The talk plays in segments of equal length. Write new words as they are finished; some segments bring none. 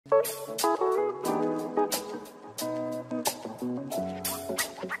The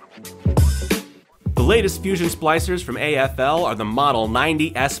latest Fusion Splicers from AFL are the Model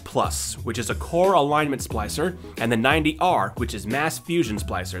 90S Plus, which is a core alignment splicer, and the 90R, which is mass fusion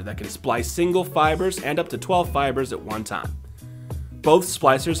splicer that can splice single fibers and up to 12 fibers at one time. Both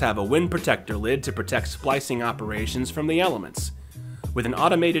splicers have a wind protector lid to protect splicing operations from the elements. With an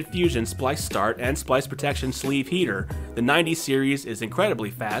automated fusion splice start and splice protection sleeve heater, the 90 series is incredibly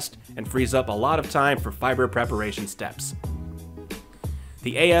fast and frees up a lot of time for fiber preparation steps.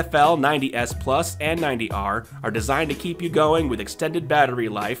 The AFL 90S Plus and 90R are designed to keep you going with extended battery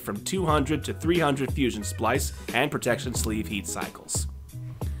life from 200 to 300 fusion splice and protection sleeve heat cycles.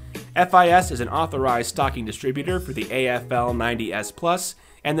 FIS is an authorized stocking distributor for the AFL 90S Plus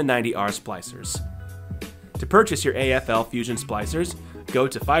and the 90R splicers. To purchase your AFL Fusion Splicers, go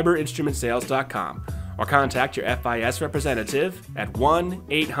to fiberinstrumentsales.com or contact your FIS representative at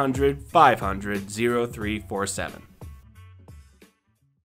 1-800-500-0347.